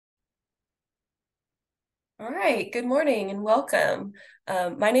All right, good morning and welcome.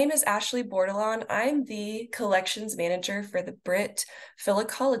 My name is Ashley Bordelon. I'm the collections manager for the Britt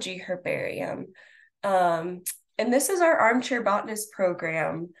Phyllocology Herbarium. Um, and this is our Armchair Botanist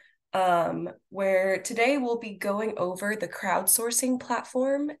program, where today we'll be going over the crowdsourcing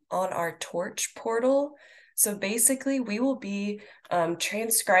platform on our TORCH portal. So basically, we will be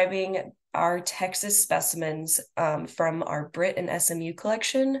transcribing our Texas specimens from our Britt and SMU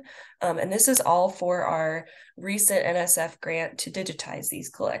collection. And this is all for our recent NSF grant to digitize these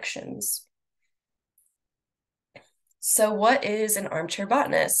collections. So what is an armchair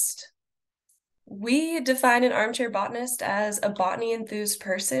botanist? We define an armchair botanist as a botany enthused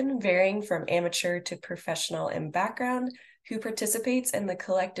person varying from amateur to professional in background who participates in the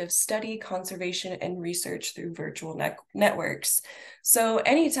collective study, conservation, and research through virtual networks. So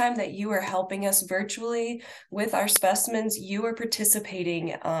anytime that you are helping us virtually with our specimens, you are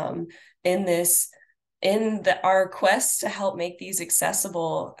participating in this our quest to help make these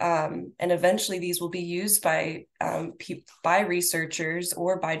accessible, and eventually these will be used by researchers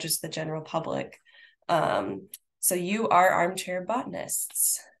or by just the general public. So you are armchair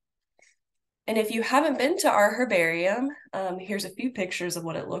botanists. And if you haven't been to our herbarium, here's a few pictures of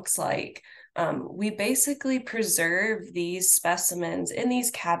what it looks like. We basically preserve these specimens in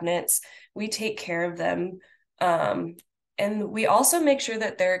these cabinets. We take care of them. And we also make sure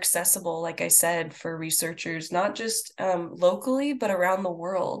that they're accessible, like I said, for researchers, not just locally, but around the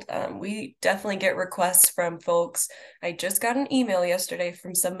world. We definitely get requests from folks. I just got an email yesterday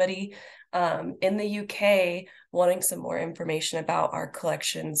from somebody in the UK wanting some more information about our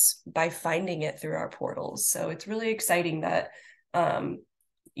collections by finding it through our portals. So it's really exciting that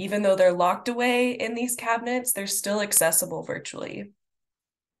even though they're locked away in these cabinets, they're still accessible virtually.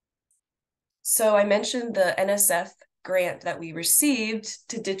 So I mentioned the NSF grant that we received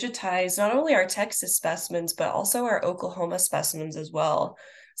to digitize not only our Texas specimens, but also our Oklahoma specimens as well.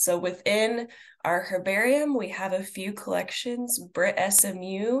 So within our herbarium, we have a few collections, Britt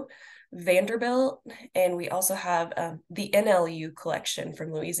SMU, Vanderbilt, and we also have the NLU collection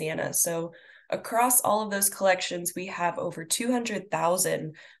from Louisiana. So across all of those collections, we have over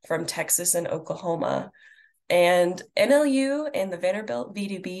 200,000 from Texas and Oklahoma. And NLU and the Vanderbilt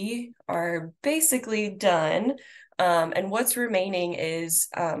V2B are basically done. And what's remaining is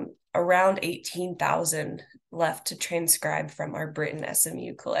around 18,000 left to transcribe from our Britt and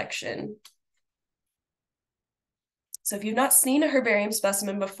SMU collection. So if you've not seen a herbarium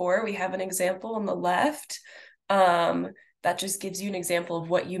specimen before, we have an example on the left. That just gives you an example of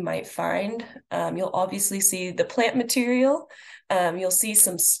what you might find. You'll obviously see the plant material. You'll see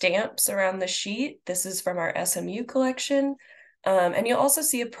some stamps around the sheet. This is from our SMU collection. And you'll also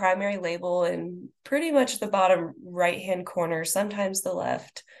see a primary label in pretty much the bottom right-hand corner, sometimes the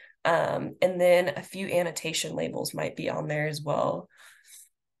left. And then a few annotation labels might be on there as well.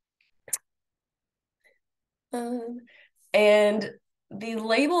 And the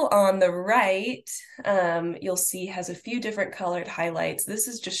label on the right, you'll see has a few different colored highlights. This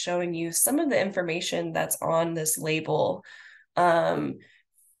is just showing you some of the information that's on this label.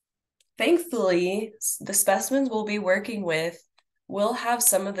 Thankfully, the specimens we'll be working with will have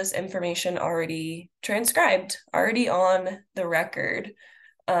some of this information already transcribed, already on the record.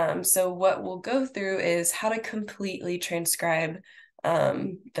 So what we'll go through is how to completely transcribe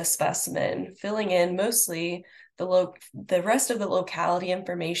the specimen, filling in mostly the rest of the locality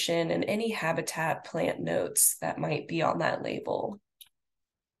information and any habitat plant notes that might be on that label.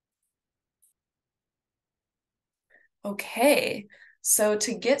 Okay, so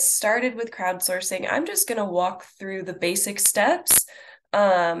to get started with crowdsourcing, I'm just going to walk through the basic steps,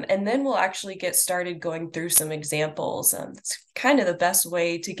 and then we'll actually get started going through some examples. It's kind of the best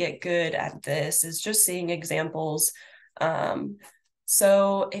way to get good at this is just seeing examples.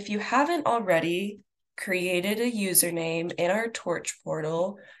 So if you haven't already created a username in our Torch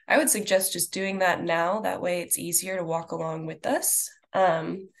portal, I would suggest just doing that now. That way it's easier to walk along with us.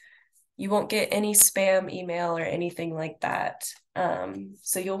 You won't get any spam email or anything like that.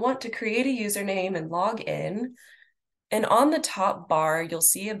 So you'll want to create a username and log in. And on the top bar, you'll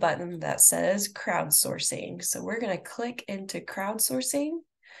see a button that says crowdsourcing. So we're going to click into crowdsourcing.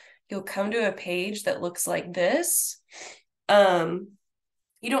 You'll come to a page that looks like this.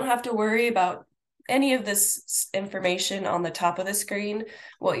 You don't have to worry about any of this information on the top of the screen.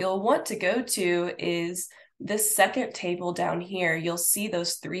 What you'll want to go to is this second table down here. You'll see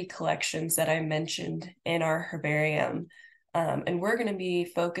those 3 collections that I mentioned in our herbarium. And we're going to be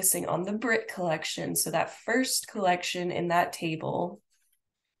focusing on the Britt collection. So that first collection in that table,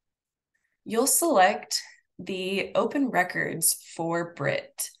 you'll select the open records for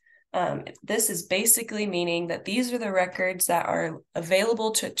Britt. This is basically meaning that these are the records that are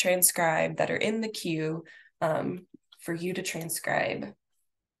available to transcribe, that are in the queue for you to transcribe.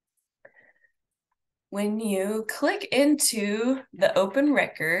 When you click into the open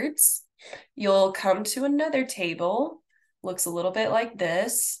records, you'll come to another table. Looks a little bit like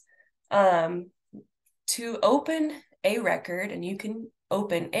this. To open a record, and you can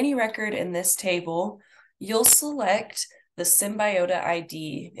open any record in this table, you'll select the Symbiota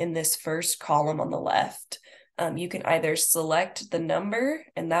ID in this first column on the left. You can either select the number,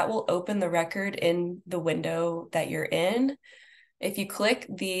 and that will open the record in the window that you're in. If you click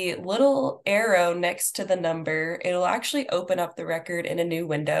the little arrow next to the number, it'll actually open up the record in a new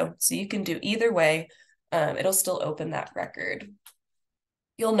window. So you can do either way. It'll still open that record.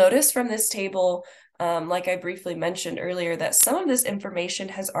 You'll notice from this table, like I briefly mentioned earlier, that some of this information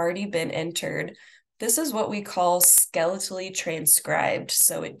has already been entered. This is what we call skeletally transcribed.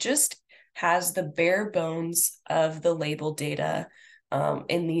 So it just has the bare bones of the label data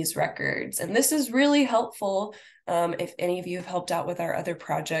in these records. And this is really helpful. If any of you have helped out with our other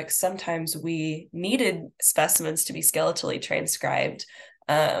projects, sometimes we needed specimens to be skeletally transcribed.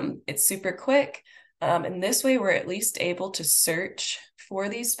 It's super quick. And this way, we're at least able to search for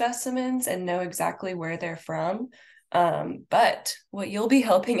these specimens and know exactly where they're from. But what you'll be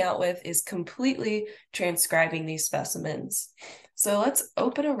helping out with is completely transcribing these specimens. So let's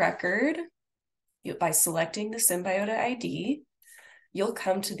open a record by selecting the Symbiota ID. You'll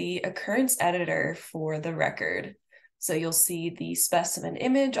come to the occurrence editor for the record. So you'll see the specimen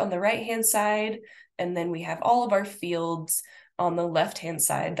image on the right-hand side, and then we have all of our fields on the left-hand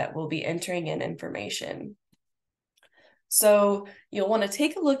side that we'll be entering in information. So you'll want to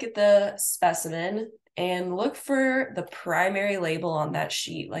take a look at the specimen and look for the primary label on that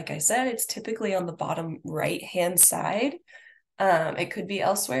sheet. Like I said, it's typically on the bottom right-hand side. It could be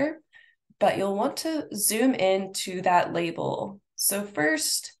elsewhere, but you'll want to zoom into that label. So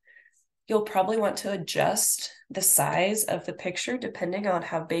first, you'll probably want to adjust the size of the picture depending on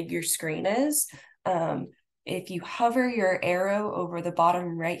how big your screen is. If you hover your arrow over the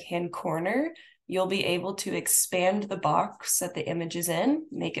bottom right-hand corner, you'll be able to expand the box that the image is in,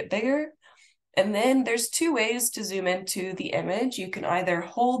 make it bigger. And then there's two ways to zoom into the image. You can either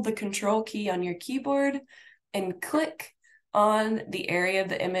hold the control key on your keyboard and click on the area of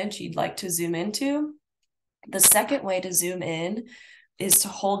the image you'd like to zoom into. The second way to zoom in is to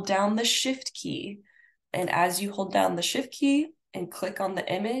hold down the shift key. And as you hold down the shift key and click on the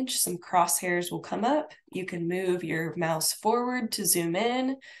image, some crosshairs will come up. You can move your mouse forward to zoom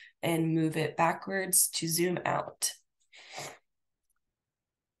in and move it backwards to zoom out.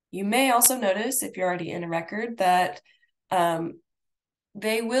 You may also notice, if you're already in a record, that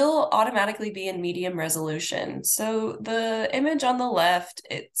they will automatically be in medium resolution. So the image on the left,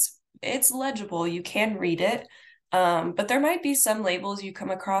 it's legible, you can read it, but there might be some labels you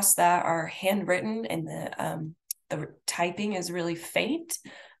come across that are handwritten and the typing is really faint.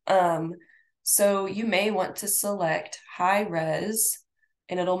 So you may want to select high res,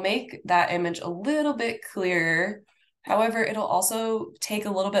 and it'll make that image a little bit clearer. However, it'll also take a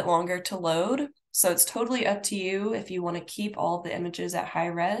little bit longer to load. So it's totally up to you if you want to keep all the images at high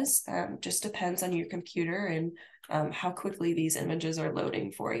res. Just depends on your computer and how quickly these images are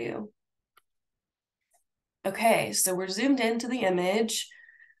loading for you. Okay, so we're zoomed into the image.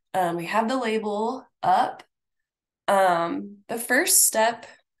 We have the label up. The first step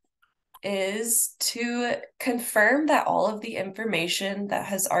is to confirm that all of the information that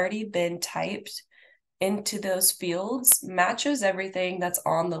has already been typed into those fields matches everything that's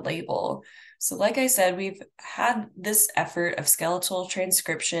on the label. So like I said, we've had this effort of skeletal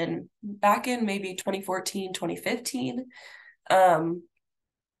transcription back in maybe 2014, 2015.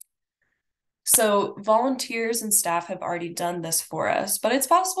 So volunteers and staff have already done this for us, but it's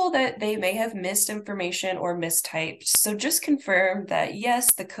possible that they may have missed information or mistyped. So just confirm that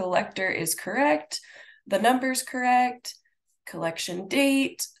yes, the collector is correct, the number's correct, collection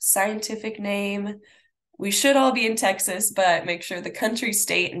date, scientific name. We should all be in Texas, but make sure the country,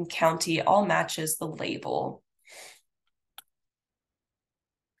 state, and county all matches the label.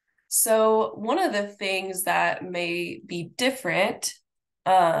 So one of the things that may be different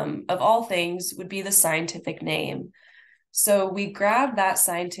of all things would be the scientific name. So we grab that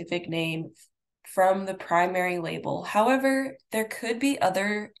scientific name from the primary label. However, there could be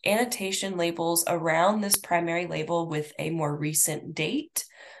other annotation labels around this primary label with a more recent date.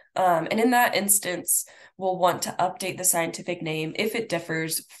 And in that instance, we'll want to update the scientific name if it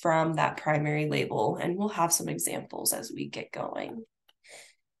differs from that primary label. And we'll have some examples as we get going.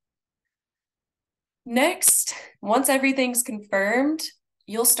 Next, once everything's confirmed,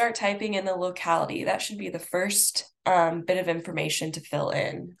 you'll start typing in the locality. That should be the first bit of information to fill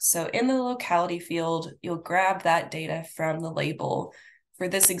in. So in the locality field, you'll grab that data from the label. For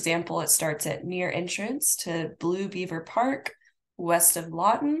this example, it starts at near entrance to Blue Beaver Park, west of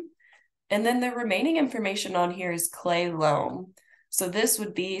Lawton. And then the remaining information on here is clay loam. So this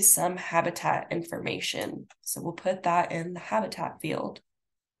would be some habitat information. So we'll put that in the habitat field.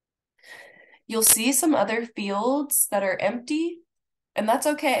 You'll see some other fields that are empty, and that's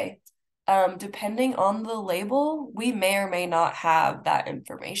okay. Depending on the label, we may or may not have that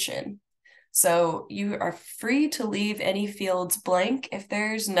information. So you are free to leave any fields blank if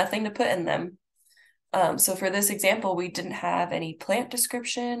there's nothing to put in them. So for this example, we didn't have any plant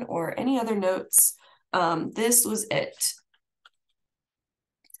description or any other notes. This was it.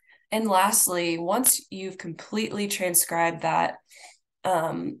 And lastly, once you've completely transcribed that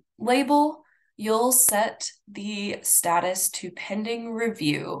label, you'll set the status to pending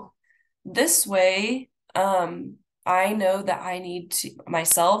review. This way, I know that I need to,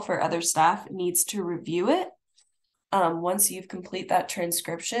 myself or other staff needs to review it once you've complete that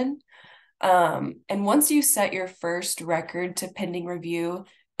transcription. And once you set your first record to pending review,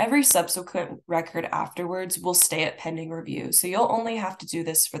 every subsequent record afterwards will stay at pending review. So you'll only have to do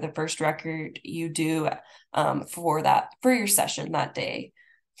this for the first record you do for your session that day.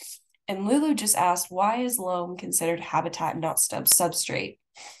 And Lulu just asked, why is loam considered habitat and not substrate?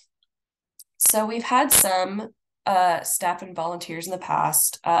 So we've had some staff and volunteers in the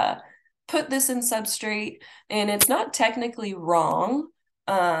past put this in substrate, and it's not technically wrong.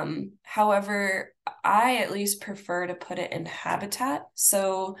 However, I at least prefer to put it in habitat.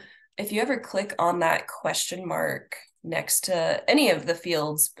 So if you ever click on that question mark next to any of the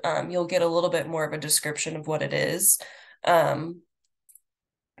fields, you'll get a little bit more of a description of what it is.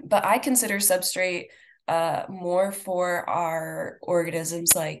 But I consider substrate more for our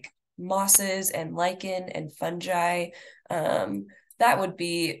organisms like mosses and lichen and fungi. That would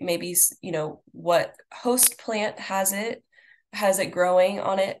be maybe, what host plant has it growing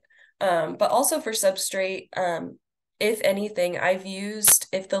on it. But also for substrate, if anything, I've used,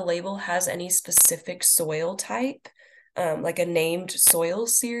 if the label has any specific soil type, like a named soil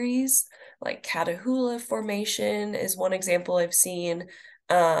series, like Catahoula Formation is one example I've seen.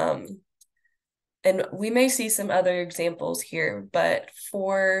 And we may see some other examples here, but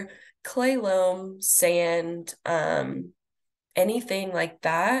for clay loam, sand, anything like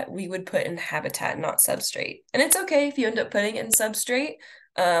that, we would put in habitat, not substrate. And it's okay if you end up putting it in substrate.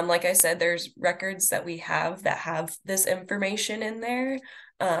 Like I said, there's records that we have that have this information in there,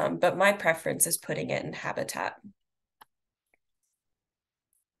 but my preference is putting it in habitat.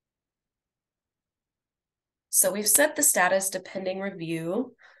 So we've set the status to pending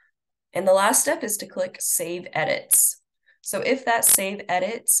review, and the last step is to click Save Edits. So if that Save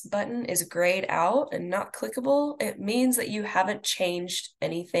Edits button is grayed out and not clickable, it means that you haven't changed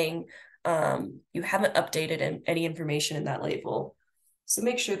anything. You haven't updated any information in that label. So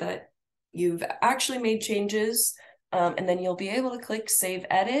make sure that you've actually made changes, and then you'll be able to click Save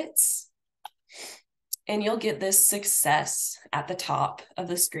Edits, and you'll get this success at the top of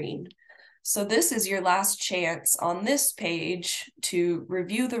the screen. So this is your last chance on this page to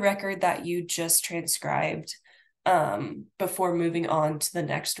review the record that you just transcribed before moving on to the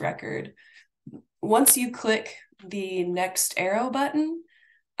next record. Once you click the next arrow button,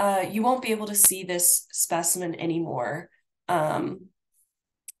 you won't be able to see this specimen anymore.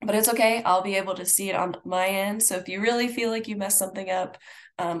 But it's okay, I'll be able to see it on my end. So if you really feel like you messed something up,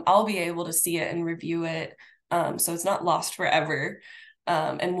 I'll be able to see it and review it. So it's not lost forever.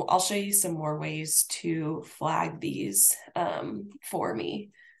 And I'll show you some more ways to flag these for me.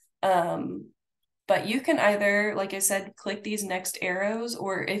 But you can either, like I said, click these next arrows,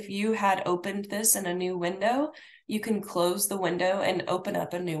 or if you had opened this in a new window, you can close the window and open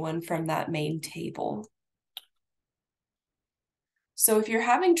up a new one from that main table. So if you're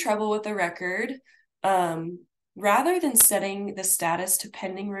having trouble with the record, rather than setting the status to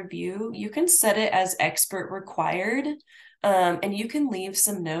pending review, you can set it as expert required. And you can leave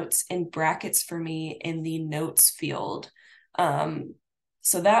some notes in brackets for me in the notes field.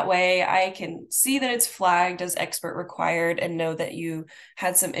 So that way I can see that it's flagged as expert required and know that you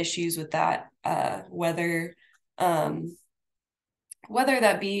had some issues with that, whether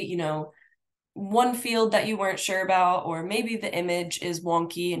that be, one field that you weren't sure about, or maybe the image is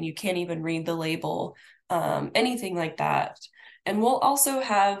wonky and you can't even read the label, anything like that. And we'll also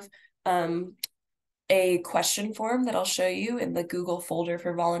have a question form that I'll show you in the Google folder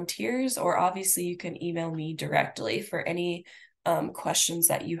for volunteers, or obviously you can email me directly for any questions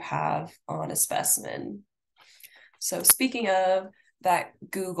that you have on a specimen. So speaking of, that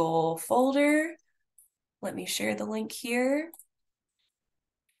Google folder. Let me share the link here.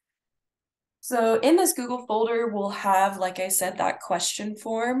 So in this Google folder, we'll have, like I said, that question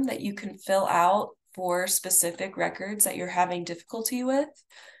form that you can fill out for specific records that you're having difficulty with.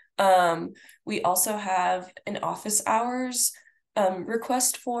 We also have an office hours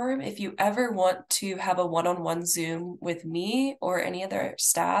request form if you ever want to have a one-on-one Zoom with me or any other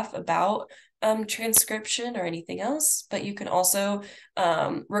staff about transcription or anything else. But you can also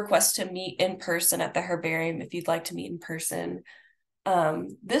request to meet in person at the herbarium if you'd like to meet in person.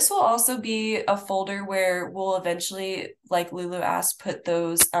 This will also be a folder where we'll eventually, like Lulu asked, put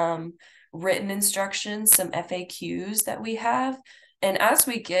those written instructions, some FAQs that we have. And as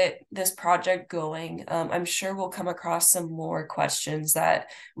we get this project going, I'm sure we'll come across some more questions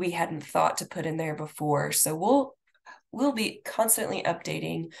that we hadn't thought to put in there before. So we'll be constantly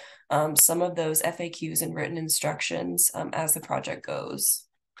updating some of those FAQs and written instructions as the project goes.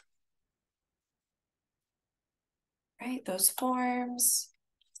 Right, those forms.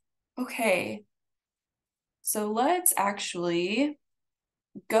 Okay, so let's actually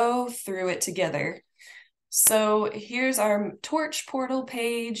go through it together. So here's our TORCH portal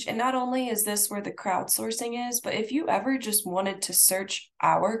page, and not only is this where the crowdsourcing is, but if you ever just wanted to search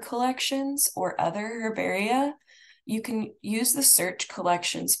our collections or other herbaria, you can use the search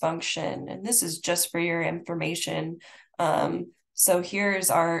collections function, and this is just for your information. So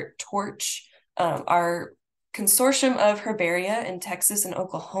here's our TORCH, our consortium of herbaria in Texas and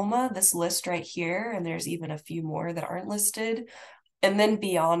Oklahoma, this list right here, and there's even a few more that aren't listed. And then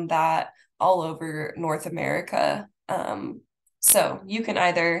beyond that, all over North America. So you can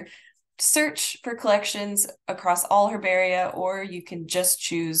either search for collections across all herbaria, or you can just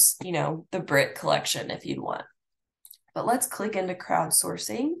choose, you know, the Brit collection if you'd want. But let's click into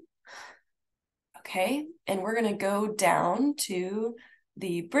crowdsourcing. Okay, and we're gonna go down to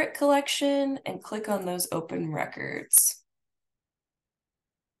the Brit collection and click on those open records.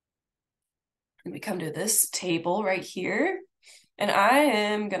 And we come to this table right here, and I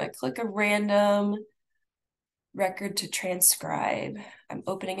am gonna click a random record to transcribe. I'm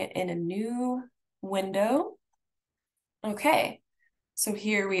opening it in a new window. Okay, so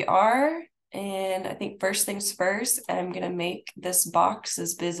here we are, and I think first things first, I'm gonna make this box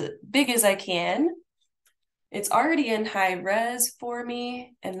as big as I can. It's already in high res for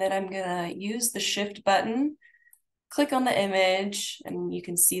me, and then I'm gonna use the shift button, click on the image, and you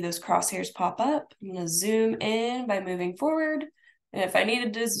can see those crosshairs pop up. I'm gonna zoom in by moving forward, and if I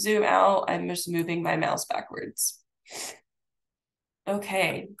needed to zoom out, I'm just moving my mouse backwards.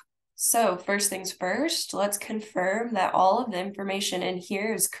 Okay, so first things first, let's confirm that all of the information in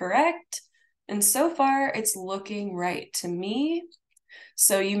here is correct. And so far, it's looking right to me.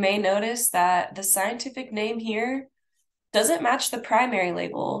 So you may notice that the scientific name here doesn't match the primary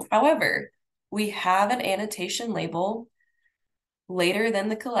label. However, we have an annotation label later than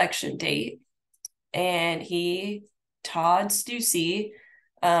the collection date, and Todd Stussy,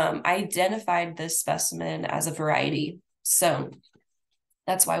 identified this specimen as a variety. So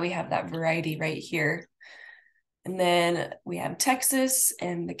that's why we have that variety right here. And then we have Texas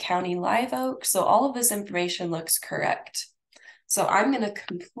and the county live oak. So all of this information looks correct. So I'm going to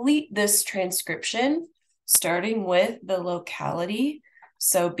complete this transcription, starting with the locality.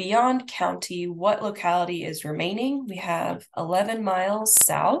 So beyond county, what locality is remaining? We have 11 miles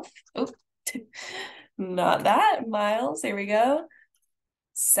south. Oh, not that miles. There we go.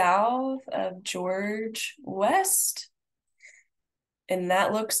 South of George West. And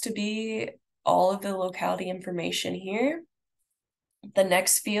that looks to be all of the locality information here. The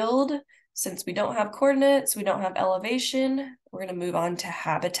next field, since we don't have coordinates, we don't have elevation, we're going to move on to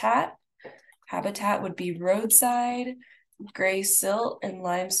habitat. Habitat would be roadside, gray silt, and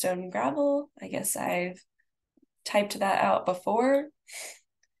limestone gravel. I guess I've typed that out before.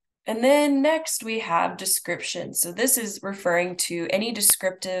 And then next we have description. So this is referring to any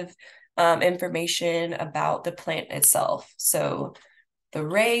descriptive information about the plant itself. So the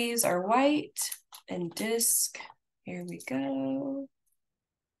rays are white and disc. Here we go.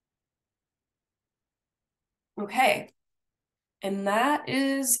 Okay, and that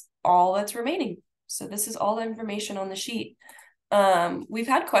is all that's remaining. So this is all the information on the sheet. We've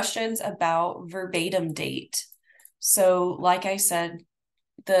had questions about verbatim date. So like I said,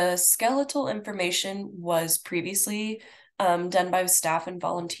 the skeletal information was previously done by staff and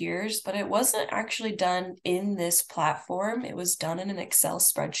volunteers, but it wasn't actually done in this platform. It was done in an Excel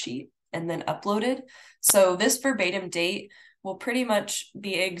spreadsheet and then uploaded. So this verbatim date will pretty much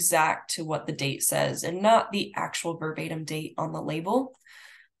be exact to what the date says and not the actual verbatim date on the label.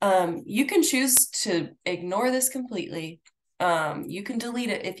 You can choose to ignore this completely, You can delete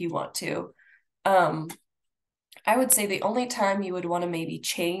it if you want to. I would say the only time you would want to maybe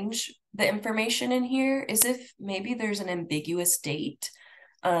change the information in here is if maybe there's an ambiguous date.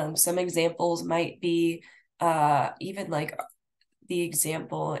 Some examples might be even like the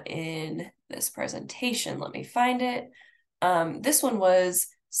example in this presentation. Let me find it. This one was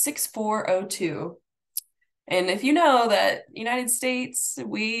 6402. And if you know that United States,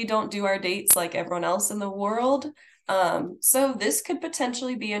 we don't do our dates like everyone else in the world. So this could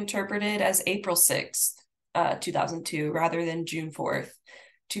potentially be interpreted as April 6th, 2002, rather than June 4th,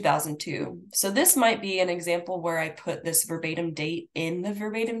 2002. So this might be an example where I put this verbatim date in the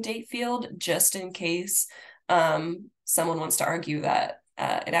verbatim date field, just in case someone wants to argue that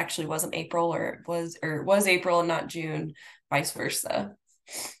it actually wasn't April, or it was April and not June, vice versa.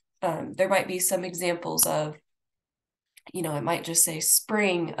 There might be some examples of, it might just say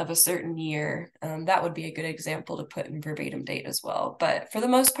spring of a certain year. That would be a good example to put in verbatim date as well. But for the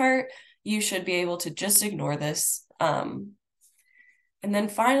most part, you should be able to just ignore this. And then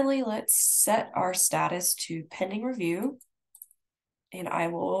finally, let's set our status to pending review. And I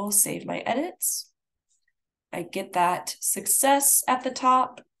will save my edits. I get that success at the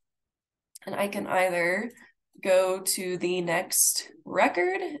top, and I can either go to the next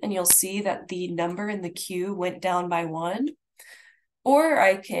record and you'll see that the number in the queue went down by 1, or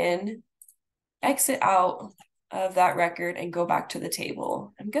I can exit out of that record and go back to the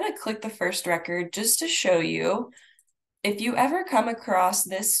table. I'm going to click the first record just to show you. If you ever come across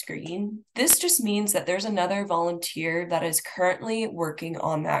this screen, this just means that there's another volunteer that is currently working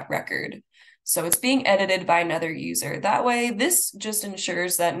on that record. So it's being edited by another user. That way, this just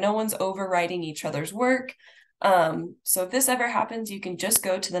ensures that no one's overwriting each other's work. So if this ever happens, you can just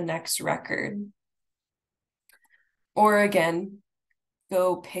go to the next record. Or again,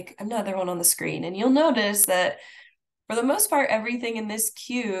 go pick another one on the screen. And you'll notice that for the most part, everything in this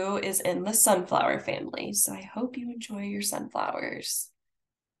queue is in the sunflower family. So I hope you enjoy your sunflowers.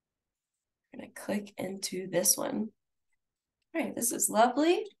 I'm going to click into this one. All right, this is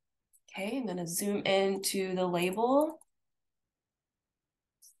lovely. Okay, I'm going to zoom into the label.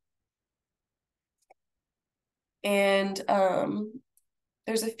 And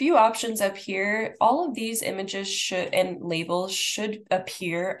there's a few options up here. All of these images and labels should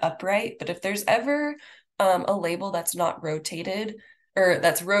appear upright, but if there's ever a label that's not rotated, or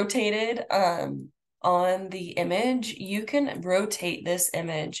that's rotated on the image, you can rotate this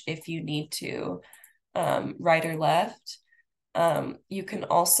image if you need to, right or left. You can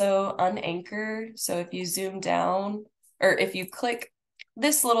also unanchor. So if you zoom down, or if you click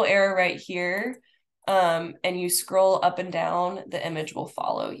this little arrow right here, and you scroll up and down, the image will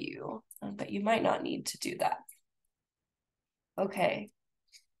follow you, but you might not need to do that. Okay.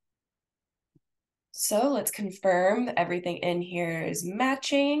 So let's confirm that everything in here is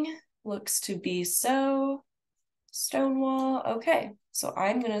matching. Looks to be so. Stonewall. Okay, so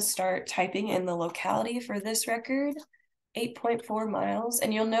I'm going to start typing in the locality for this record, 8.4 miles.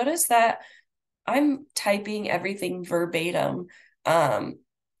 And you'll notice that I'm typing everything verbatim.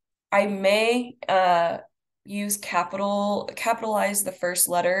 I may capitalize the first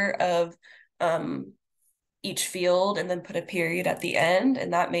letter of each field and then put a period at the end,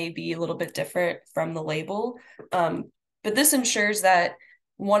 and that may be a little bit different from the label. But this ensures that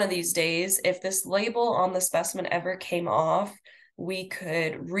one of these days, if this label on the specimen ever came off, we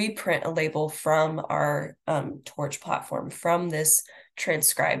could reprint a label from our TORCH platform, from this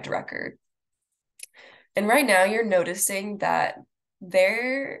transcribed record. And right now you're noticing that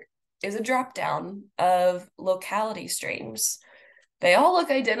there is a drop down of locality streams. They all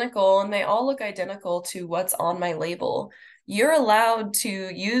look identical, and they all look identical to what's on my label. You're allowed to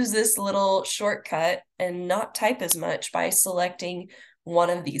use this little shortcut and not type as much by selecting one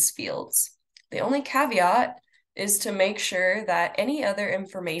of these fields. The only caveat is to make sure that any other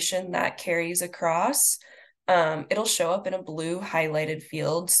information that carries across, it'll show up in a blue highlighted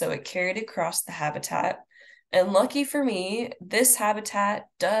field, so it carried across the habitat. And lucky for me, this habitat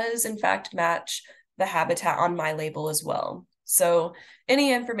does in fact match the habitat on my label as well. So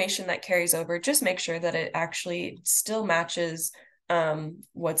any information that carries over, just make sure that it actually still matches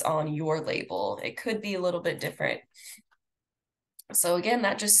what's on your label. It could be a little bit different. So again,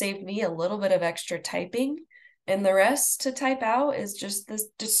 that just saved me a little bit of extra typing, and the rest to type out is just the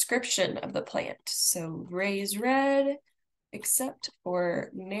description of the plant. So raised red, except for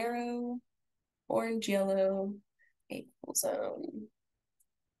narrow, orange, yellow, maple zone.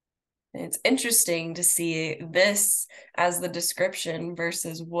 And it's interesting to see this as the description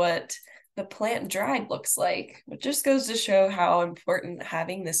versus what the plant dried looks like. It just goes to show how important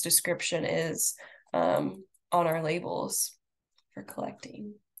having this description is on our labels. for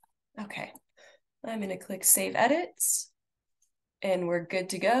collecting. Okay, I'm going to click Save Edits, and we're good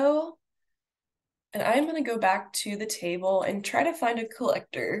to go. And I'm going to go back to the table and try to find a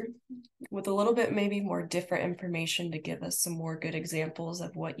collector with a little bit maybe more different information to give us some more good examples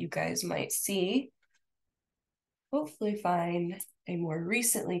of what you guys might see. Hopefully find a more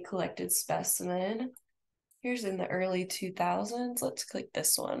recently collected specimen. Here's in the early 2000s. Let's click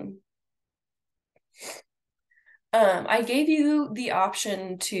this one. I gave you the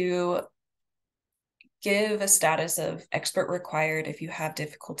option to give a status of expert required if you have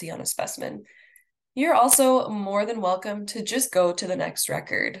difficulty on a specimen. You're also more than welcome to just go to the next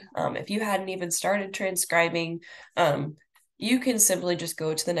record. If you hadn't even started transcribing, you can simply just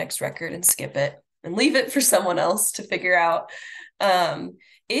go to the next record and skip it and leave it for someone else to figure out.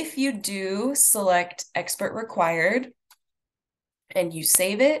 If you do select expert required and you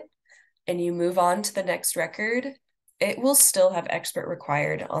save it and you move on to the next record, it will still have expert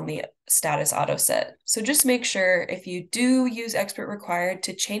required on the status auto set. So just make sure if you do use expert required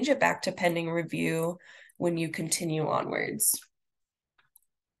to change it back to pending review when you continue onwards.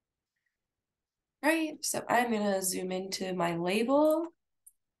 Right, so I'm gonna zoom into my label.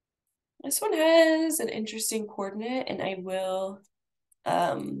 This one has an interesting coordinate, and I will,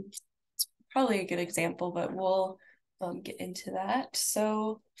 it's probably a good example, but we'll get into that.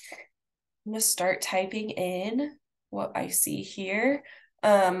 So I'm gonna start typing in what I see here.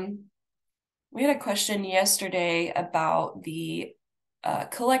 We had a question yesterday about the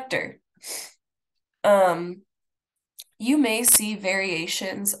collector. You may see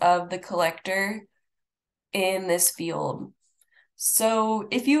variations of the collector in this field. So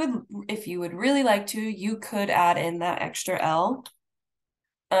if you would really like to, you could add in that extra L.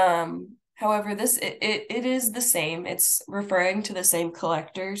 However, it is the same. It's referring to the same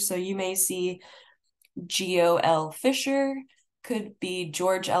collector. So you may see G.O.L. Fisher, could be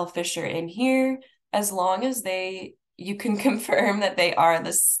George L. Fisher in here, as long as you can confirm that they are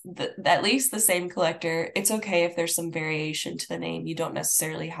at least the same collector. It's okay if there's some variation to the name. You don't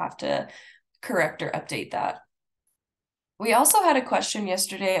necessarily have to correct or update that. We also had a question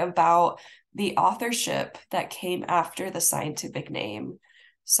yesterday about the authorship that came after the scientific name.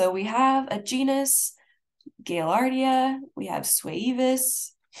 So we have a genus, Gaillardia, we have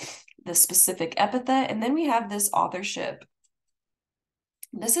Suaevis, the specific epithet, and then we have this authorship.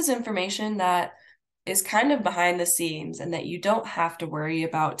 This is information that is kind of behind the scenes and that you don't have to worry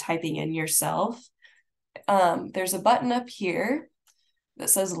about typing in yourself. There's a button up here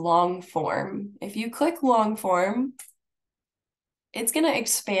that says long form. If you click long form, it's going to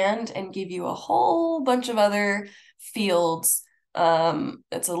expand and give you a whole bunch of other fields.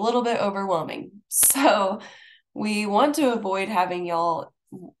 It's a little bit overwhelming. So we want to avoid having y'all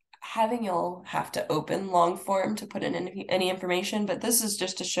have to open long form to put in any information, but this is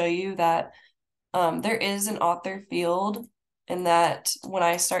just to show you that there is an author field, and that when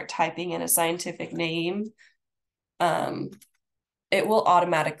I start typing in a scientific name, it will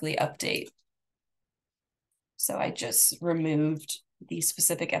automatically update. So I just removed the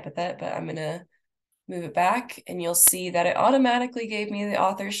specific epithet, but I'm gonna move it back, and you'll see that it automatically gave me the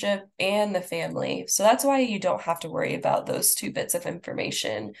authorship and the family. So that's why you don't have to worry about those 2 bits of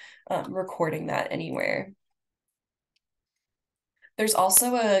information, recording that anywhere. There's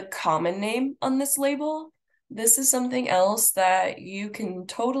also a common name on this label. This is something else that you can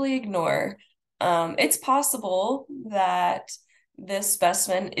totally ignore. It's possible that this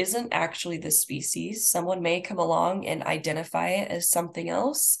specimen isn't actually the species. Someone may come along and identify it as something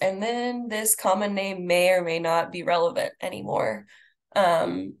else, and then this common name may or may not be relevant anymore.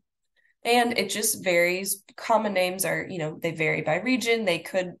 And it just varies. Common names are, they vary by region. They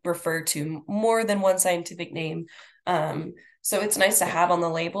could refer to more than one scientific name. So it's nice to have on the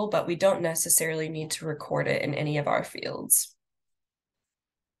label, but we don't necessarily need to record it in any of our fields.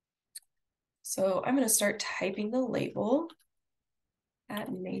 So I'm going to start typing the label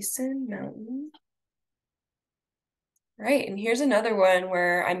at Mason Mountain. Right, and here's another one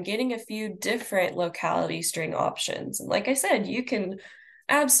where I'm getting a few different locality string options. And like I said, you can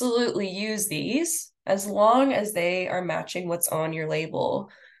absolutely use these as long as they are matching what's on your label.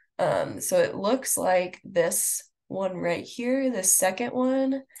 So it looks like this one right here, the second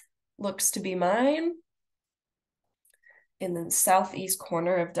one, looks to be mine in the southeast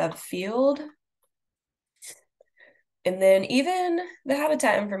corner of Dove Field. And then even the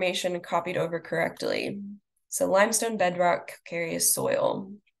habitat information copied over correctly. So limestone bedrock, calcareous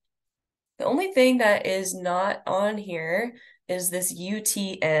soil. The only thing that is not on here is this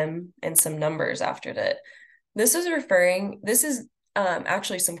UTM and some numbers after it. This is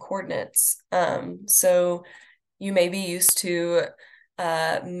actually some coordinates. So You may be used to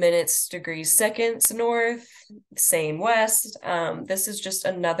minutes, degrees, seconds north, same west. This is just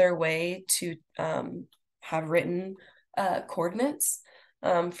another way to have written coordinates.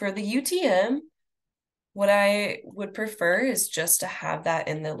 For the UTM, what I would prefer is just to have that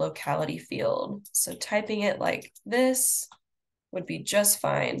in the locality field. So typing it like this would be just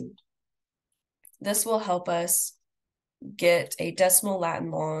fine. This will help us get a decimal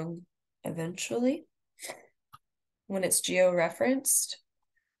Latin long eventually when it's geo-referenced.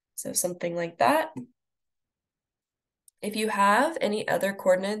 So something like that. If you have any other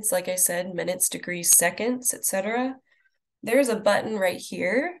coordinates, like I said, minutes, degrees, seconds, etc., there's a button right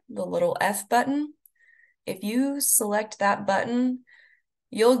here, the little F button. If you select that button,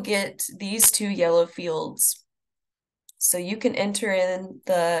 you'll get these two yellow fields. So you can enter in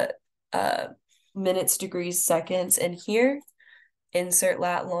the minutes, degrees, seconds, and here, insert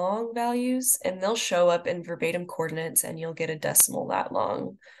lat long values, and they'll show up in verbatim coordinates and you'll get a decimal lat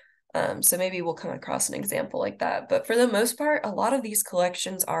long. So maybe we'll come across an example like that. But for the most part, a lot of these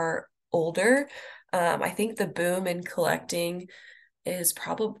collections are older. I think the boom in collecting is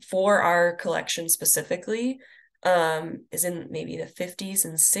probably for our collection specifically, is in maybe the 50s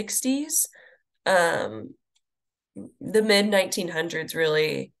and 60s. The mid 1900s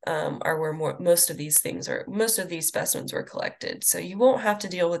really are where most of these specimens were collected. So you won't have to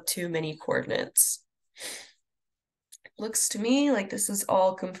deal with too many coordinates. Looks to me like this is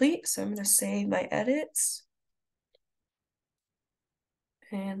all complete, so I'm going to save my edits.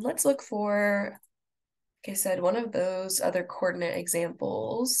 And let's look for, like I said, one of those other coordinate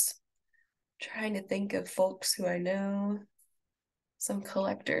examples. Trying to think of folks who I know, some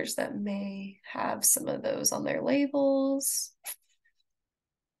collectors that may have some of those on their labels.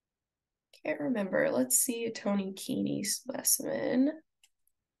 Can't remember. Let's see a Tony Keeney specimen.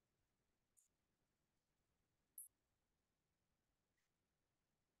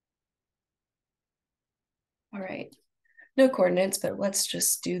 All right, no coordinates, but let's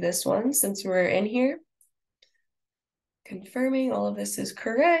just do this one since we're in here. Confirming all of this is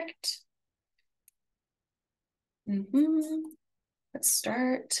correct. Let's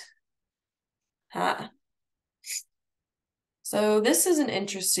start. So this is an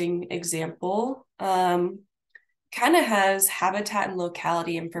interesting example. Kind of has habitat and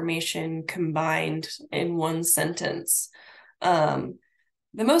locality information combined in one sentence.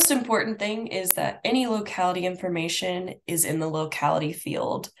 The most important thing is that any locality information is in the locality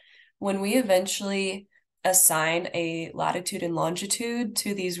field. When we eventually assign a latitude and longitude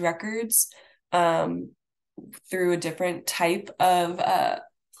to these records through a different type of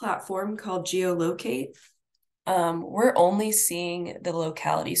platform called geolocate, we're only seeing the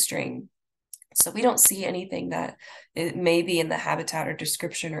locality string. So we don't see anything that it may be in the habitat or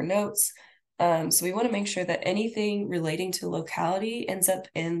description or notes. So we want to make sure that anything relating to locality ends up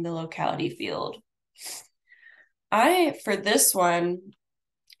in the locality field. For this one,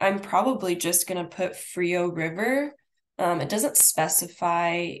 I'm probably just going to put Frio River. It doesn't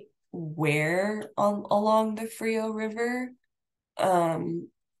specify where along the Frio River. So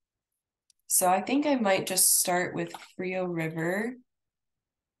I think I might just start with Frio River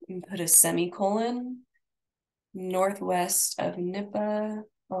and put a semicolon northwest of Nipah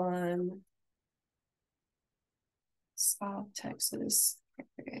on South Texas.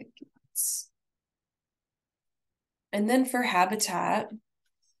 And then for habitat,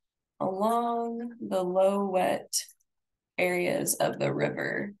 along the low wet areas of the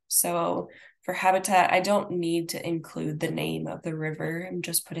river. So for habitat, I don't need to include the name of the river. I'm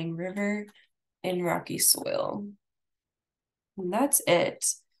just putting river in rocky soil. And that's it.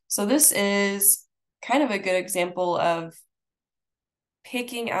 So this is kind of a good example of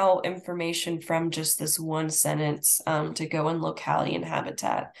picking out information from just this one sentence to go in locality and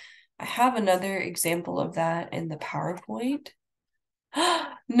habitat. I have another example of that in the PowerPoint.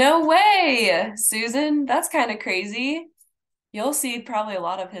 No way, Susan, that's kind of crazy. You'll see probably a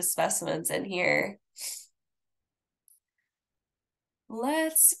lot of his specimens in here.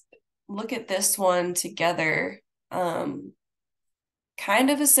 Let's look at this one together. Kind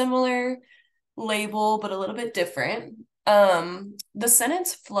of a similar label, but a little bit different. The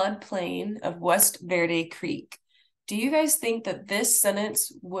sentence floodplain of West Verde Creek. Do you guys think that this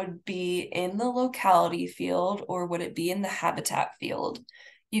sentence would be in the locality field or would it be in the habitat field?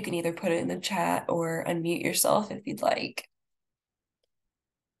 You can either put it in the chat or unmute yourself if you'd like.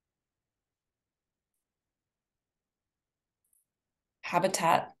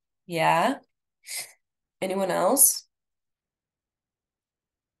 Habitat, yeah. Anyone else?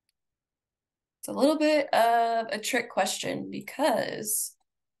 It's a little bit of a trick question because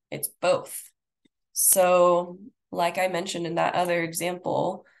it's both. So like I mentioned in that other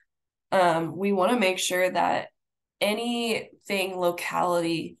example, we want to make sure that anything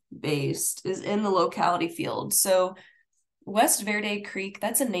locality based is in the locality field. So West Verde Creek,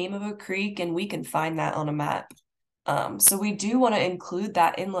 that's a name of a creek, and we can find that on a map. So we do want to include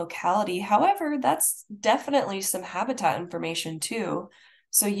that in locality. However, that's definitely some habitat information too.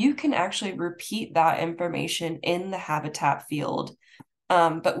 So you can actually repeat that information in the habitat field.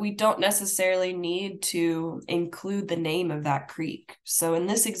 But we don't necessarily need to include the name of that creek. So in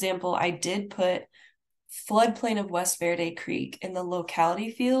this example, I did put floodplain of West Verde Creek in the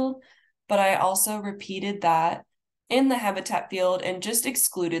locality field, but I also repeated that in the habitat field and just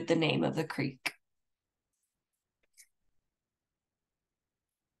excluded the name of the creek.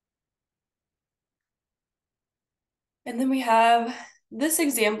 And then we have this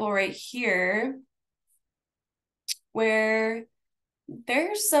example right here where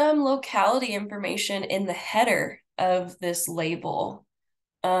there's some locality information in the header of this label.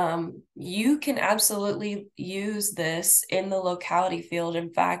 You can absolutely use this in the locality field.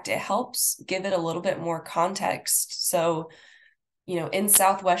 In fact, it helps give it a little bit more context. So, in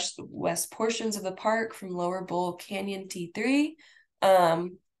southwest portions of the park from Lower Bull Canyon T3,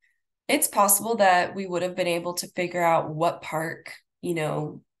 it's possible that we would have been able to figure out what park,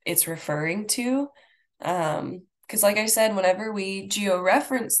 it's referring to. Because like I said, whenever we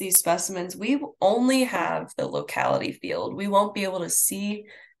georeference these specimens, we only have the locality field. We won't be able to see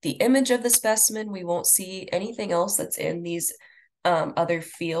the image of the specimen. We won't see anything else that's in these other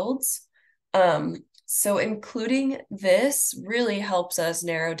fields. So including this really helps us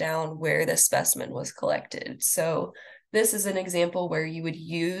narrow down where the specimen was collected. So this is an example where you would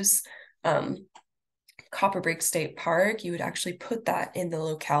use Copper State Park. You would actually put that in the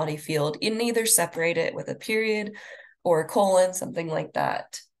locality field and either separate it with a period or a colon, something like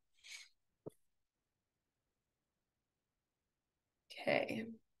that. Okay.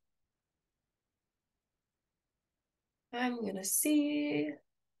 I'm gonna see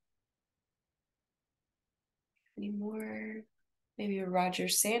any more, maybe a Roger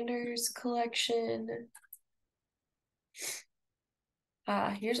Sanders collection.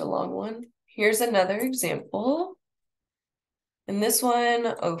 Here's a long one. Here's another example. And this one,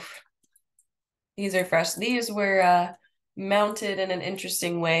 oh, these are fresh. These were mounted in an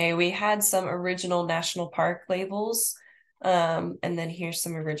interesting way. We had some original national park labels, and then here's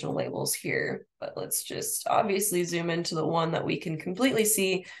some original labels here. But let's just obviously zoom into the one that we can completely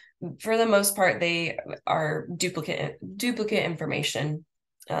see. For the most part, they are duplicate information.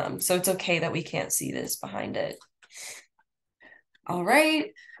 So it's okay that we can't see this behind it. All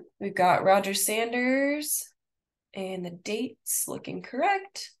right, we've got Roger Sanders and the dates looking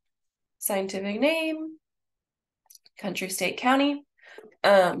correct. Scientific name, country, state, county.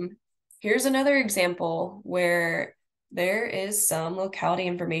 Here's another example where there is some locality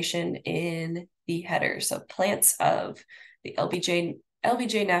information in the header. So plants of the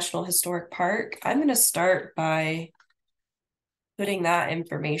LBJ National Historic Park. I'm going to start by putting that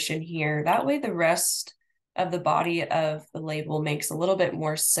information here. That way the rest of the body of the label makes a little bit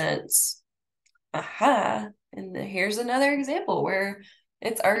more sense. Aha. And here's another example where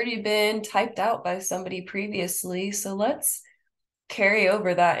it's already been typed out by somebody previously. So let's carry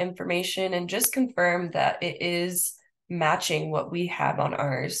over that information and just confirm that it is matching what we have on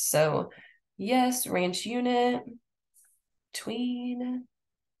ours. So yes, ranch unit, tween.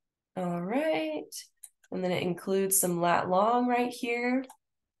 All right. And then it includes some lat long right here.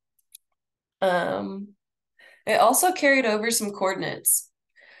 It also carried over some coordinates.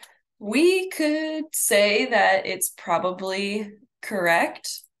 We could say that it's probably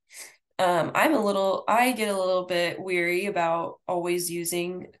correct. I get a little bit weary about always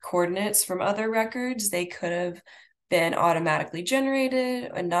using coordinates from other records. They could have been automatically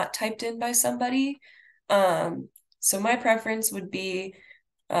generated and not typed in by somebody. So my preference would be,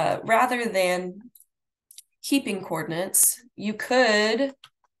 rather than keeping coordinates, you could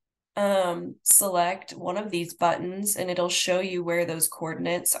select one of these buttons and it'll show you where those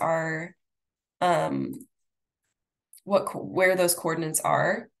coordinates are, where those coordinates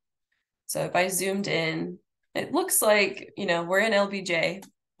are. So if I zoomed in, it looks like, we're in LBJ,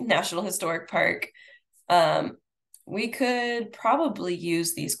 National Historic Park. We could probably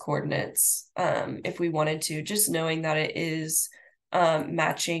use these coordinates if we wanted to, just knowing that it is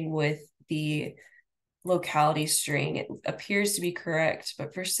matching with the locality string. It appears to be correct,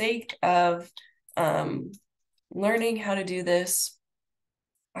 but for sake of learning how to do this,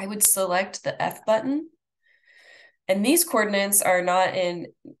 I would select the F button. And these coordinates are not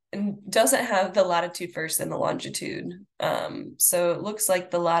doesn't have the latitude first and the longitude. So it looks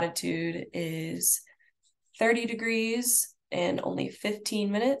like the latitude is 30 degrees and only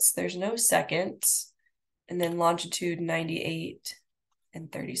 15 minutes. There's no seconds. And then longitude 98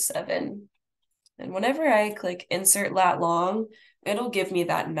 and 37. And whenever I click insert lat long, it'll give me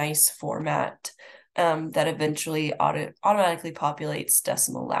that nice format that eventually automatically populates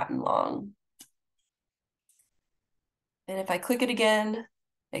decimal Latin long. And if I click it again,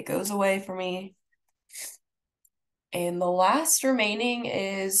 it goes away for me. And the last remaining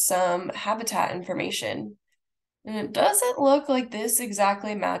is some habitat information. And it doesn't look like this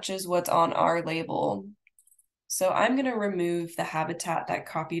exactly matches what's on our label. So I'm going to remove the habitat that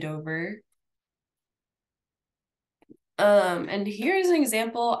copied over. And here's an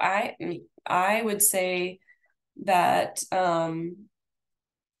example. I would say that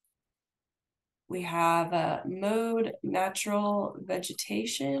we have a mode natural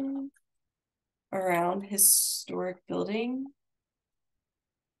vegetation around historic building.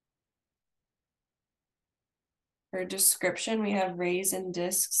 For description, we have rays and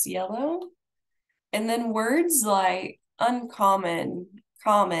discs yellow. And then words like uncommon,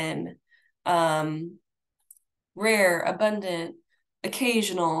 common, rare, abundant,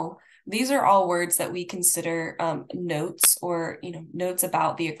 occasional. These are all words that we consider notes, or notes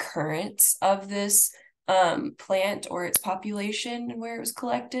about the occurrence of this plant or its population and where it was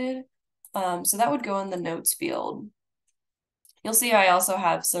collected. So that would go in the notes field. You'll see I also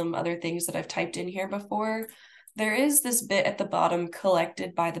have some other things that I've typed in here before. There is this bit at the bottom,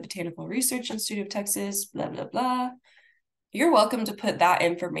 collected by the Botanical Research Institute of Texas, blah, blah, blah. You're welcome to put that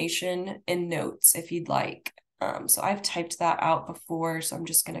information in notes if you'd like. So I've typed that out before, so I'm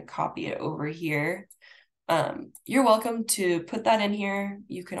just going to copy it over here. You're welcome to put that in here.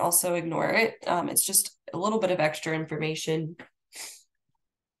 You can also ignore it. It's just a little bit of extra information.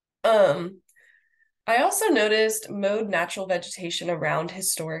 I also noticed mode natural vegetation around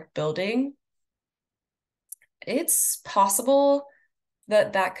historic building. It's possible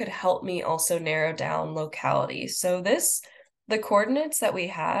that that could help me also narrow down locality. So the coordinates that we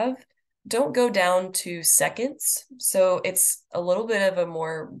have don't go down to seconds. So it's a little bit of a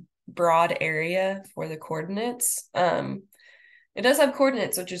more broad area for the coordinates. It does have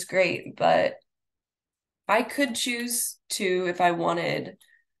coordinates, which is great, but I could choose to, if I wanted,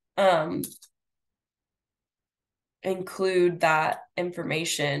 include that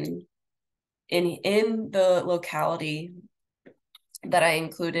information in the locality that I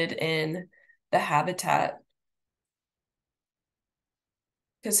included in the habitat.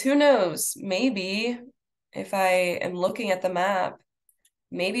 Because who knows, maybe if I am looking at the map,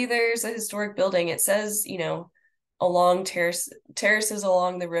 maybe there's a historic building. It says, along terraces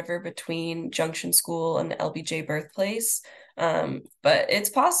along the river between Junction School and LBJ Birthplace. But it's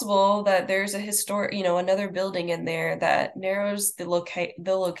possible that there's a historic, another building in there that narrows the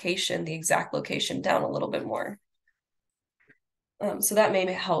location, the exact location down a little bit more. So that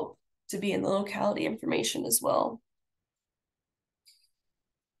may help to be in the locality information as well.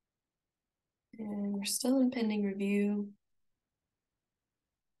 And we're still in pending review.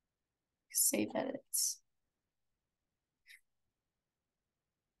 Save edits.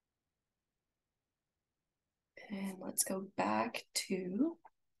 And let's go back to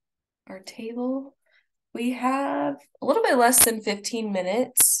our table. We have a little bit less than 15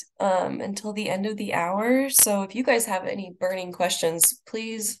 minutes until the end of the hour. So if you guys have any burning questions,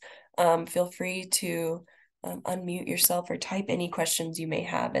 please feel free to unmute yourself or type any questions you may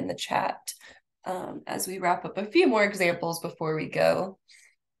have in the chat as we wrap up a few more examples before we go.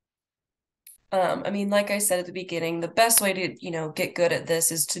 Like I said at the beginning, the best way to, get good at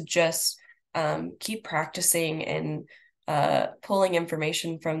this is to just keep practicing and pulling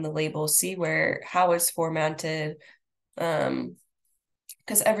information from the label, see how it's formatted,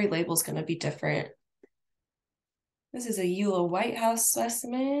 because every label is going to be different. This is a Eula White House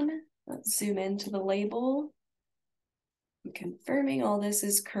specimen. Let's zoom into the label. I'm confirming all this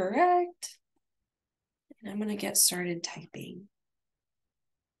is correct. And I'm going to get started typing.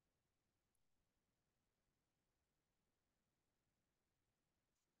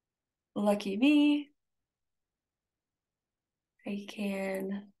 Lucky me. I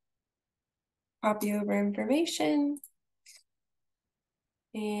can copy over information.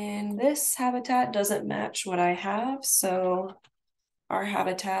 And this habitat doesn't match what I have, so our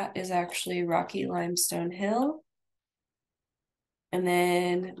habitat is actually Rocky Limestone Hill. And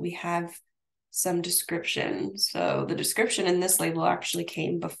then we have some description. So the description in this label actually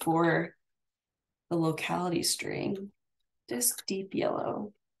came before the locality string. Disc deep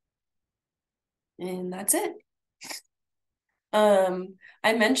yellow. And that's it.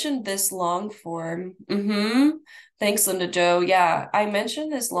 I mentioned this long form. Thanks, Linda Jo. Yeah, I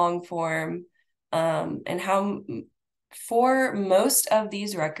mentioned this long form, and how for most of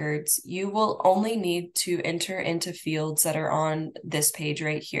these records, you will only need to enter into fields that are on this page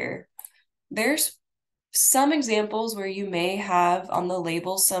right here. There's some examples where you may have on the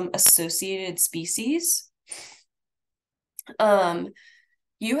label some associated species.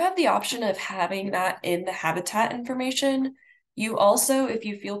 You have the option of having that in the habitat information. You also, if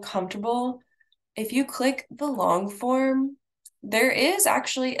you feel comfortable, if you click the long form, there is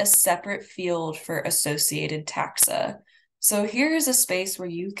actually a separate field for associated taxa. So here's a space where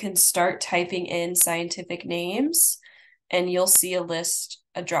you can start typing in scientific names, and you'll see a list,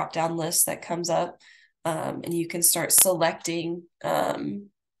 a drop-down list that comes up, and you can start selecting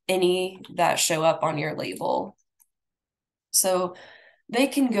any that show up on your label. So they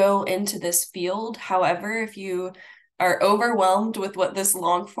can go into this field. However, if you are overwhelmed with what this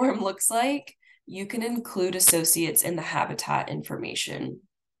long form looks like, you can include associates in the habitat information.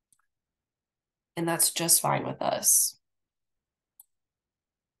 And that's just fine with us.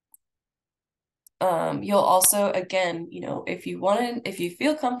 You'll also, again, if you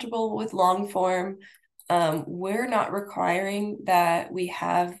feel comfortable with long form, we're not requiring that we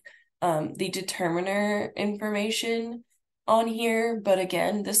have the determiner information on here, but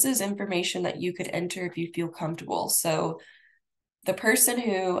again, this is information that you could enter if you feel comfortable. So the person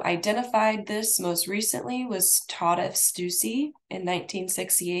who identified this most recently was Todd F. Stussy in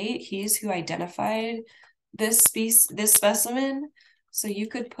 1968. He's who identified this specimen. So you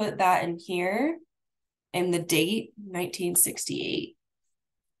could put that in here, and the date, 1968.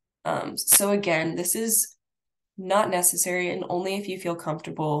 So again, this is not necessary, and only if you feel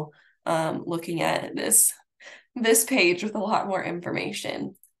comfortable looking at this page with a lot more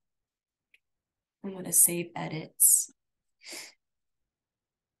information. I'm going to save edits.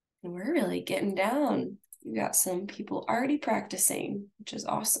 And we're really getting down. We got some people already practicing, which is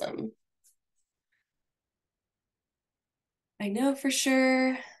awesome. I know for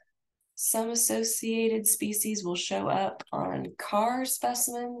sure some associated species will show up on Carr's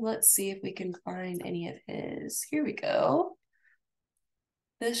specimen. Let's see if we can find any of his. Here we go.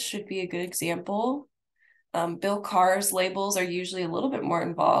 This should be a good example. Bill Carr's labels are usually a little bit more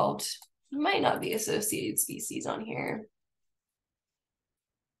involved. Might not be associated species on here.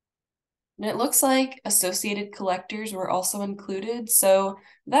 And it looks like associated collectors were also included. So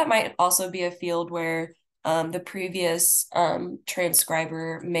that might also be a field where the previous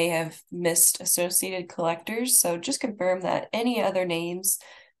transcriber may have missed associated collectors. So just confirm that any other names,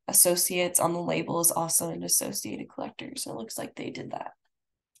 associates on the label is also an associated collectors. It looks like they did that.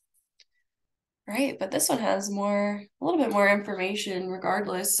 Right, but this one has a little bit more information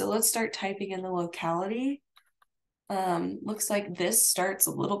regardless. So let's start typing in the locality. Looks like this starts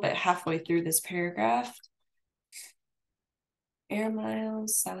a little bit halfway through this paragraph. Air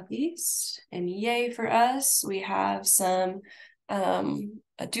miles southeast, and yay for us, we have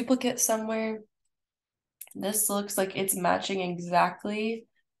a duplicate somewhere. This looks like it's matching exactly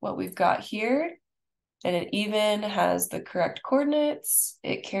what we've got here, and it even has the correct coordinates.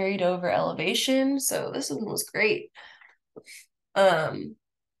 It carried over elevation, so this one was great.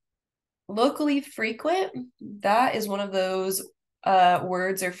 Locally frequent, that is one of those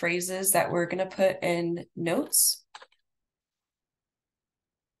words or phrases that we're going to put in notes.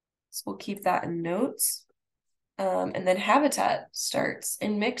 So we'll keep that in notes. And then habitat starts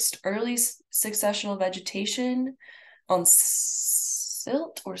in mixed early successional vegetation on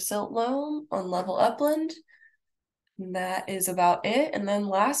silt or silt loam on level upland. And that is about it. And then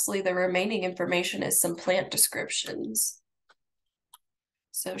lastly, the remaining information is some plant descriptions.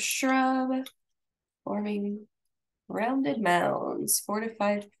 So shrub forming rounded mounds, 4 to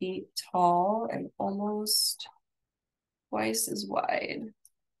 5 feet tall and almost twice as wide.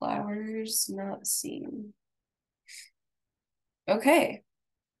 Flowers not seen. Okay.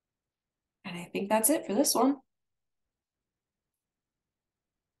 And I think that's it for this one.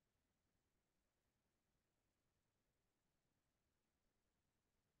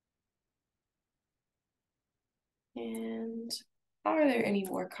 And are there any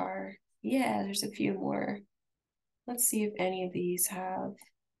more car? Yeah, there's a few more. Let's see if any of these have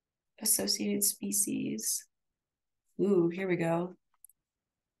associated species. Ooh, here we go.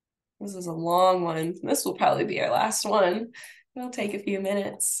 This is a long one. This will probably be our last one. It'll take a few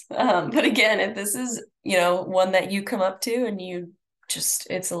minutes. But again, if this is, one that you come up to and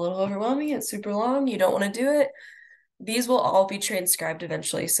it's a little overwhelming, it's super long, you don't want to do it, these will all be transcribed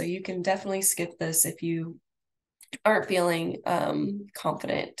eventually. So you can definitely skip this if you aren't feeling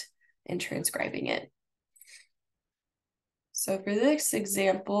confident in transcribing it. So for this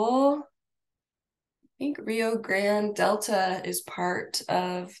example, I think Rio Grande Delta is part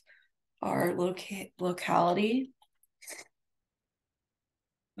of our locality.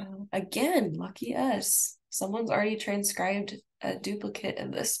 Again, lucky us. Someone's already transcribed a duplicate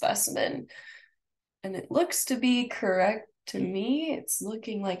of this specimen, and it looks to be correct to me. It's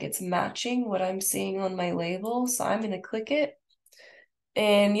looking like it's matching what I'm seeing on my label, so I'm going to click it.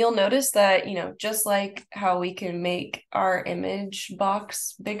 And you'll notice that, you know, just like how we can make our image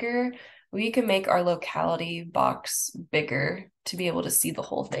box bigger, we can make our locality box bigger to be able to see the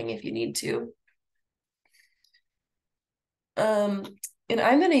whole thing if you need to. And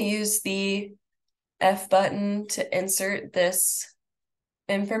I'm going to use the F button to insert this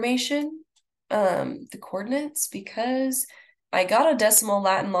information, the coordinates, because I got a decimal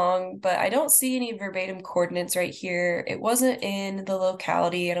Latin long, but I don't see any verbatim coordinates right here. It wasn't in the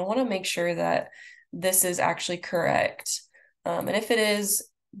locality, and I want to make sure that this is actually correct. And if it is,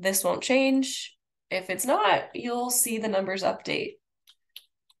 this won't change. If it's not, you'll see the numbers update.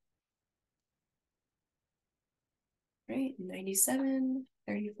 Right, 97,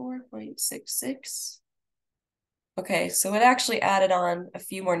 34.66. Okay, so it actually added on a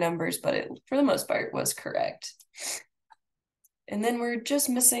few more numbers, but it, for the most part, was correct. And then we're just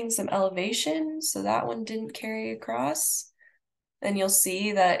missing some elevation, so that one didn't carry across. And you'll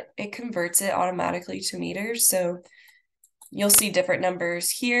see that it converts it automatically to meters. So you'll see different numbers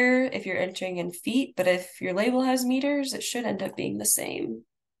here if you're entering in feet, but if your label has meters, it should end up being the same.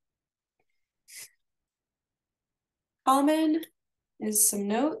 Common is some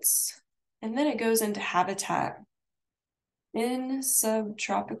notes, and then it goes into habitat. In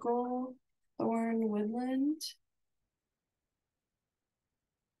subtropical thorn woodland,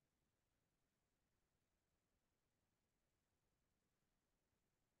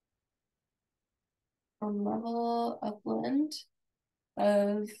 on level upland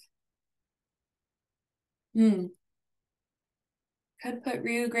of, could put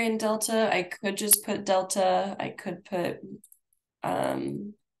Rio Grande Delta, I could just put Delta, I could put,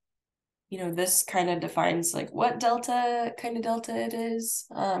 you know, this kind of defines like what delta, kind of delta it is.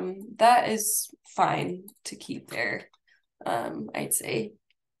 That is fine to keep there, I'd say.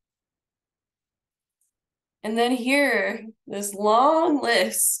 And then here, this long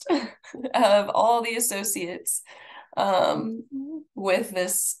list of all the associates with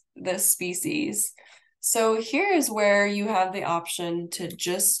this species. So here is where you have the option to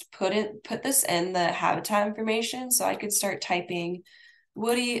just put this in the habitat information. So I could start typing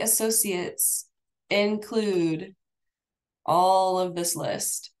woody associates include all of this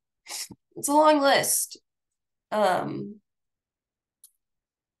list. It's a long list. For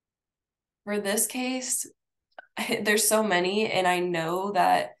this case, there's so many, and I know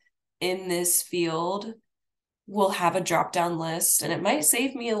that in this field we'll have a drop-down list, and it might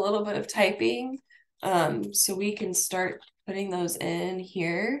save me a little bit of typing. So we can start putting those in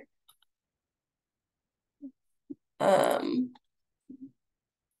here. All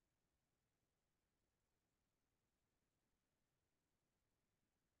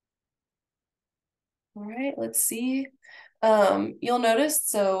right, let's see. You'll notice,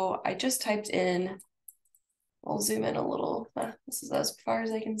 so I just typed in, I'll zoom in a little. This is as far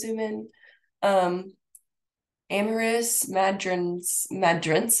as I can zoom in. Amyris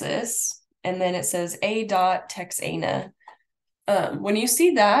madrensis, and then it says A. texana. When you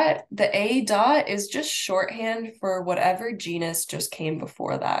see that, the A. is just shorthand for whatever genus just came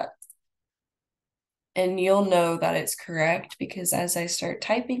before that. And you'll know that it's correct because as I start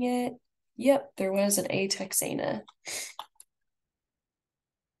typing it, yep, there was an A. texana.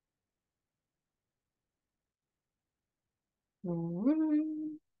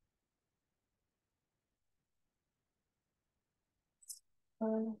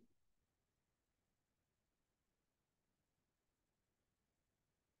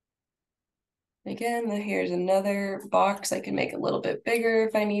 Again, here's another box I can make a little bit bigger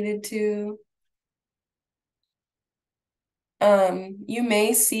if I needed to. You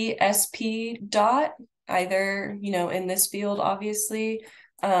may see SP dot either, you know, in this field, obviously,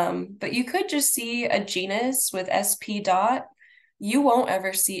 but you could just see a genus with SP dot. You won't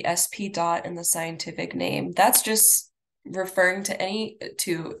ever see SP dot in the scientific name. That's just referring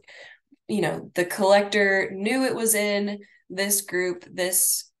to, you know, the collector knew it was in this group,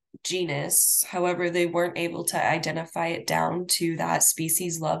 this genus. However, they weren't able to identify it down to that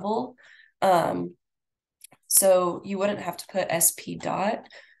species level. So you wouldn't have to put SP dot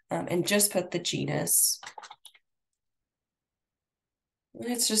and just put the genus.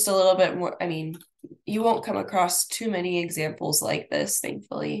 It's just a little bit more, I mean, you won't come across too many examples like this,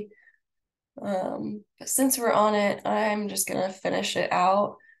 thankfully. But since we're on it, I'm just gonna finish it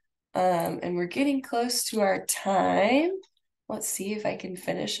out. And we're getting close to our time. Let's see if I can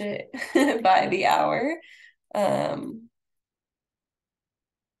finish it by the hour. I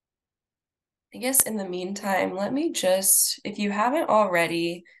guess in the meantime, let me just, if you haven't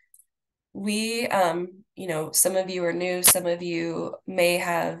already, we, some of you are new, some of you may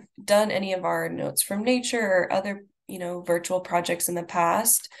have done any of our notes from nature or other, virtual projects in the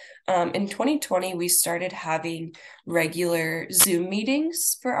past. In 2020, we started having regular Zoom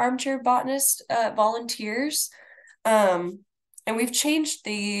meetings for Armchair Botanist volunteers. And we've changed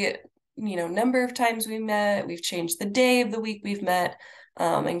the, number of times we met, we've changed the day of the week we've met,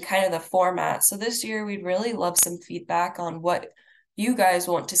 and kind of the format. So this year, we'd really love some feedback on what you guys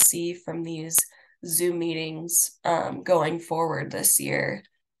want to see from these Zoom meetings going forward this year.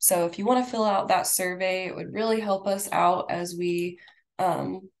 So if you want to fill out that survey, it would really help us out as we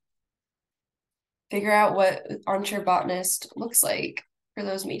figure out what Armchair Botanist looks like for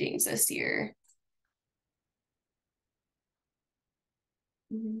those meetings this year.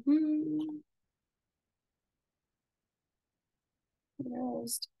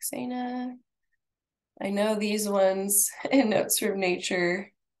 Xana. I know these ones in Notes from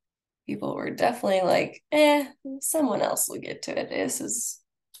Nature, people were definitely like, someone else will get to it. This is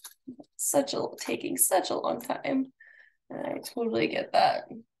taking such a long time. And I totally get that.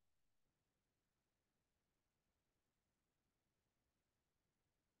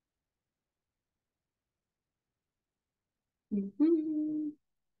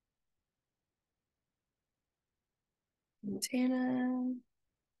 Montana.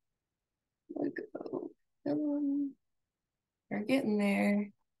 We'll go. We're getting there.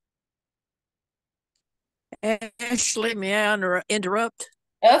 Ashley, may I interrupt?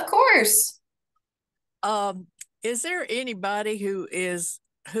 Of course. Is there anybody who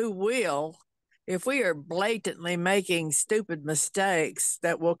will, if we are blatantly making stupid mistakes,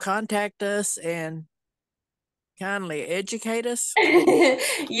 that will contact us and kindly educate us?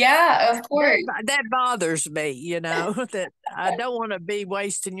 Yeah, of course. That bothers me, that I don't want to be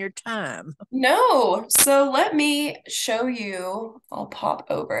wasting your time. No, so let me show you. I'll pop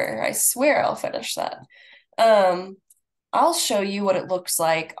over. I swear I'll finish that. I'll show you what it looks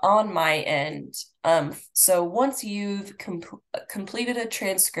like on my end. So once you've completed a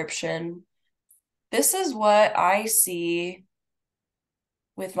transcription, this is what I see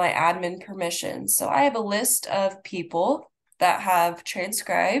with my admin permission. So I have a list of people that have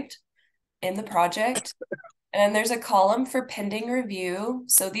transcribed in the project, and there's a column for pending review.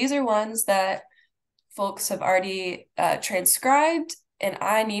 So these are ones that folks have already transcribed, and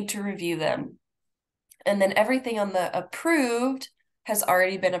I need to review them. And then everything on the approved has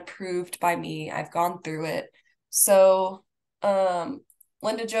already been approved by me. I've gone through it. So,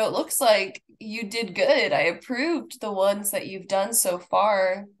 Linda Jo, it looks like you did good. I approved the ones that you've done so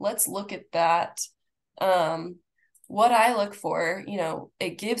far. Let's look at that. What I look for,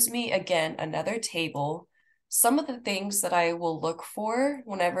 it gives me, again, another table. Some of the things that I will look for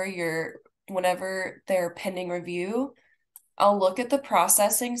whenever they're pending review, I'll look at the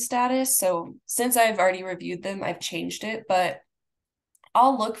processing status. So since I've already reviewed them, I've changed it, but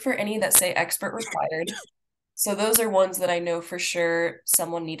I'll look for any that say expert required. So those are ones that I know for sure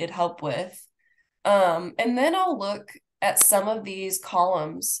someone needed help with. And then I'll look at some of these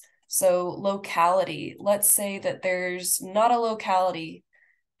columns. So locality, let's say that there's not a locality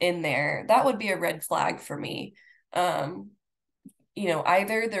in there. That would be a red flag for me.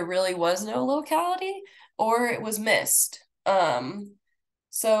 Either there really was no locality or it was missed.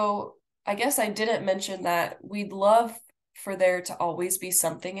 So I guess I didn't mention that we'd love for there to always be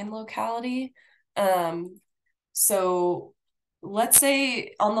something in locality. So let's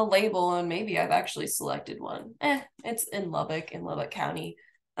say on the label, and maybe I've actually selected one. It's in Lubbock County.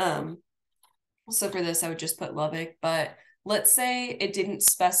 So for this, I would just put Lubbock, but let's say it didn't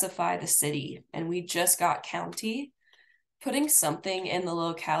specify the city and we just got county. Putting something in the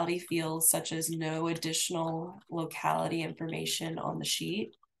locality field, such as no additional locality information on the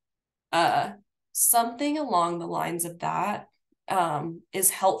sheet, something along the lines of that is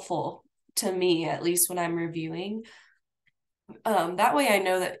helpful to me, at least when I'm reviewing. That way I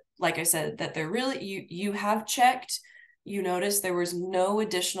know that, like I said, that they're really, you have checked, you notice there was no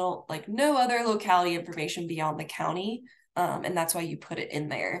additional, no other locality information beyond the county, and that's why you put it in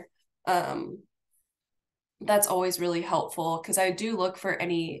there. That's always really helpful because I do look for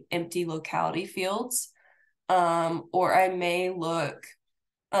any empty locality fields. Or I may look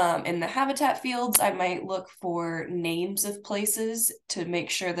in the habitat fields, I might look for names of places to make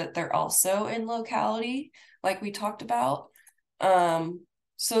sure that they're also in locality, like we talked about.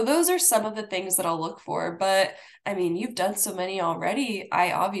 So those are some of the things that I'll look for. But I mean, you've done so many already.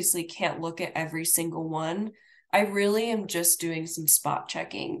 I obviously can't look at every single one. I really am just doing some spot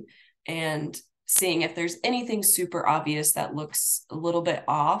checking and seeing if there's anything super obvious that looks a little bit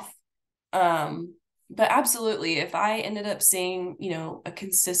off. But absolutely, if I ended up seeing, a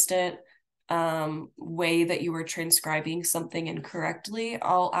consistent way that you were transcribing something incorrectly,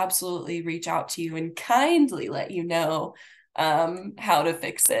 I'll absolutely reach out to you and kindly let you know how to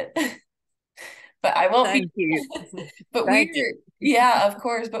fix it. But I won't Thank be, you. but Thank you. yeah, of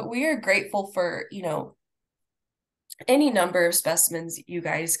course, but we are grateful for, any number of specimens you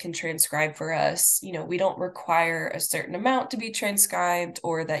guys can transcribe for us. We don't require a certain amount to be transcribed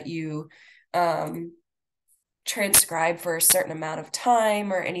or that you transcribe for a certain amount of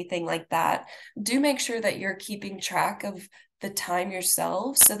time or anything like that. Do make sure that you're keeping track of the time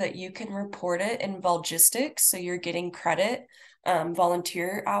yourself so that you can report it in Volgistics. So you're getting credit,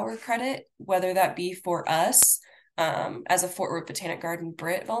 volunteer hour credit, whether that be for us as a Fort Worth Botanic Garden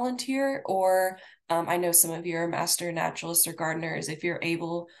Brit volunteer, or I know some of you are master naturalists or gardeners. If you're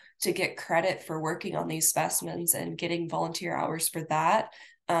able to get credit for working on these specimens and getting volunteer hours for that,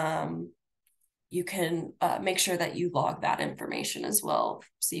 you can make sure that you log that information as well,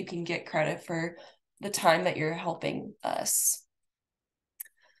 so you can get credit for the time that you're helping us.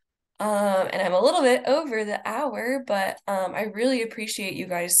 And I'm a little bit over the hour, but I really appreciate you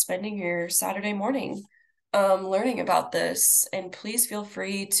guys spending your Saturday morning learning about this. And please feel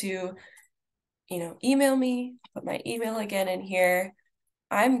free to, email me, put my email again in here.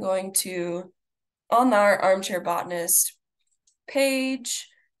 I'm going to, on our Armchair Botanist page,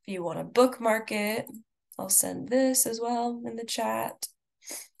 if you want to bookmark it, I'll send this as well in the chat.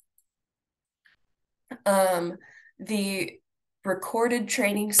 The recorded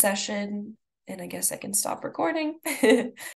training session, and I guess I can stop recording,